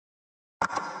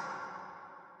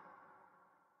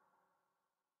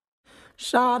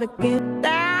Shawty, get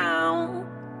down,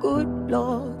 good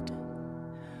Lord.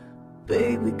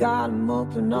 Baby got 'em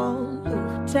open all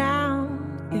over town,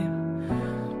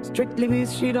 yeah. Strictly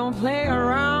because she don't play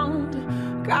around.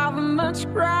 Cover much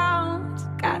ground,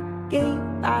 got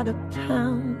game out of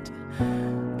town.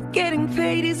 But getting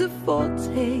paid is a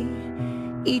forte,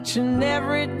 each and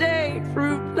every day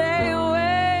through play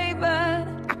away. But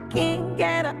I can't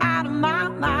get her out of my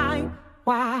mind.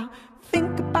 Why?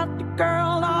 Think about the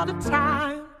girl all the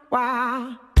time.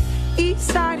 Why? East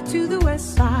side to the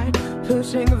west side,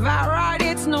 pushing the vibe right,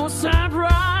 it's no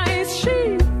surprise.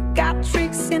 She got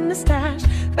tricks in the stash,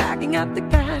 backing up the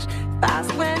cash,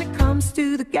 fast when it comes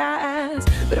to the gas.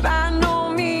 But by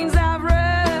no means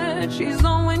average, she's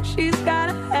on when she's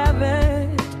gotta have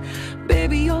it.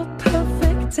 Baby, you're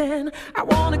perfect and I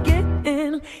wanna get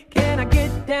in. Can I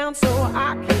get down so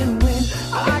I can win?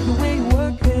 I like the way you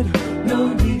work it,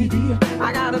 no diggity.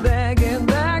 I gotta bag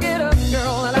it up,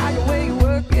 girl. I like the way you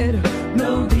work it,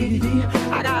 no diggity.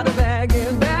 I gotta bag it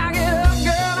up,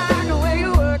 girl. I like the way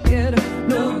you work it,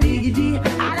 no diggity.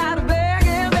 I gotta bag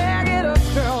it up,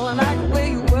 girl. I like the way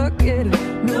you work it,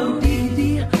 no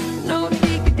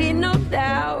diggity, no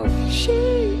doubt.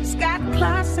 She's got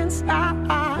class and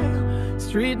style,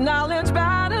 street knowledge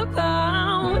by the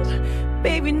pound.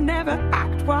 Baby, never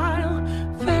act wild,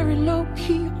 very low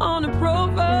key on the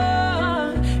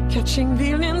profile. Catching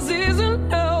feelings is a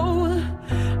no.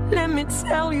 Let me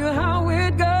tell you how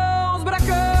it goes. But I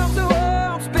curve the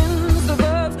world, spins the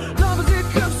verbs. Love is it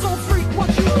curves so freak what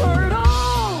you heard.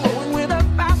 Oh, going with a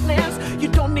fastness, you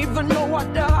don't even know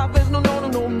what the half is. No,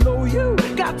 you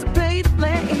got to pay to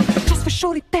play. Just for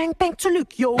shorty, bang, bang to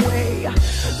look your way.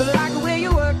 But I like the way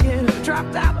you work it,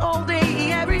 dropped out all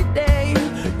day, every day.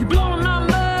 You blow a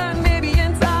number, maybe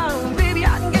in time. Baby,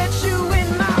 I can get you in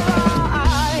my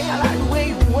ride. I like the way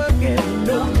you work it,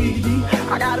 no diggity.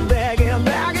 I gotta bag it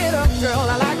up, girl.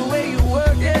 I like the way you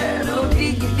work it, no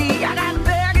diggity. I gotta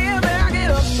bag it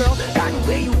up, girl. I like the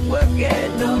way you work it,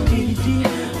 no diggity,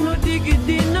 no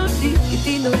diggity, no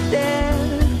diggity, no dare.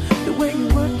 The way you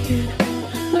work it,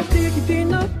 no diggity,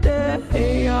 no dare.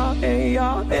 Hey, yeah, hey,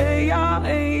 yeah, hey, yeah,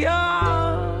 hey, yeah.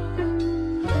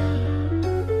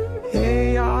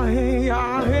 Hey, yeah, hey,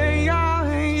 yeah, hey, yeah,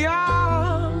 hey,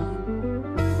 yeah.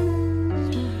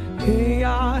 Hey,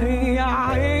 yeah, hey,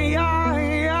 yeah, hey, yeah,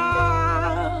 hey, yeah.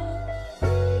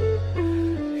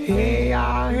 Hey,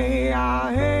 yeah, hey,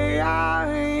 yeah, hey, yeah,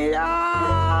 hey, yeah.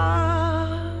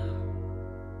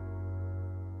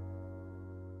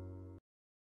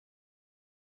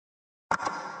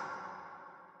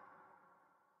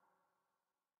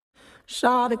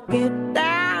 Shawty, get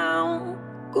down,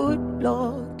 good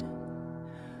Lord.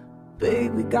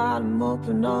 Baby got 'em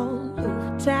open all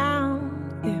over town,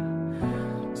 yeah.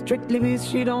 Strictly because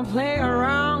she don't play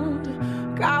around.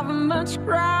 Cover much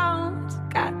ground,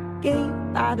 got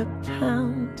game out of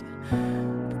town.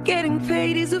 But getting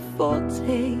paid is a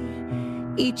forte,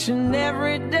 each and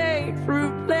every day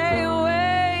through play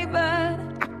away. But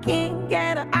I can't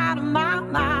get her out of my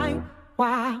mind.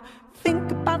 Why?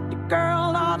 Think about the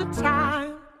girl all the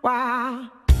time. Why?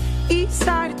 East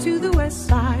side to the west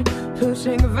side,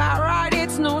 pushing the vibe right,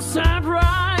 it's no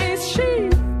surprise. She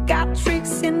got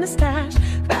tricks in the stash,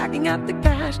 backing up the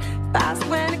cash, fast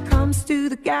when it comes to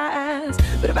the gas.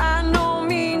 But by no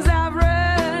means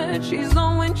average, she's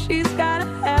on when she's gotta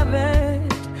have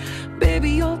it.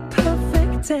 Baby, you're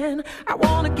perfect and I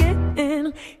wanna get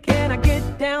in. Can I get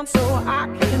down so I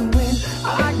can win? I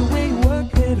like the way you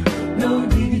work it, no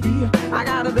diggity. I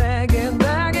gotta bag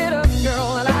it up, girl.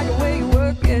 I like the way you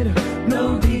work it,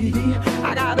 no diggity.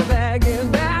 I gotta bag it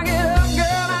up,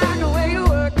 girl. I like the way you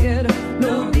work it,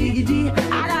 no diggity.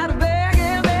 I gotta bag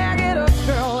it up,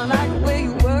 girl. I like the way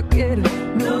you work it,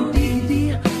 no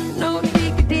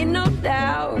diggity, no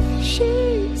doubt.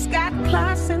 She's got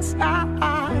class and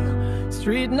style,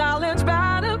 street knowledge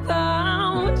by the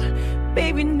pound.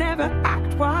 Baby, never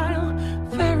act wild,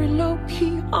 very low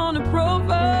key on the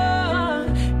profile.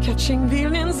 Catching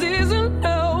feelings is a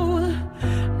no.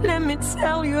 Let me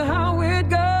tell you how it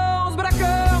goes. But I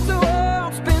curve the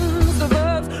world, spins the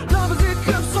verbs. Love is it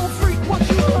curves so freak what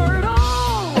you heard.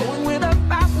 Oh, going with a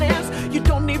fastness, you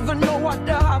don't even know what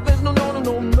the half is. No,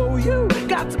 you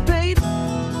got to pay.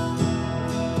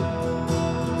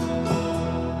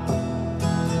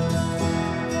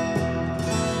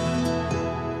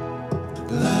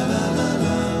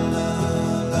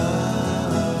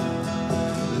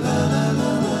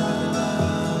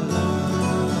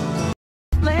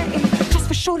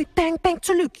 Shorty, bang, bang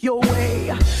to look your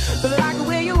way. But I like the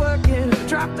way you work it,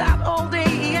 dropped out all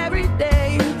day, every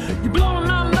day. You blow a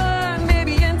number,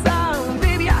 maybe in time.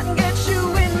 Baby, I can get you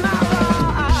in my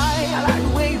ride.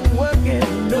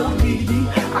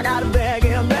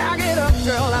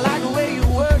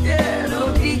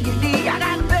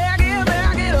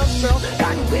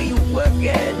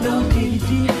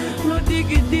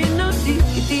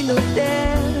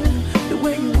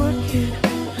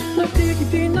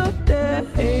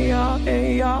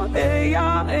 yeah,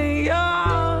 yeah,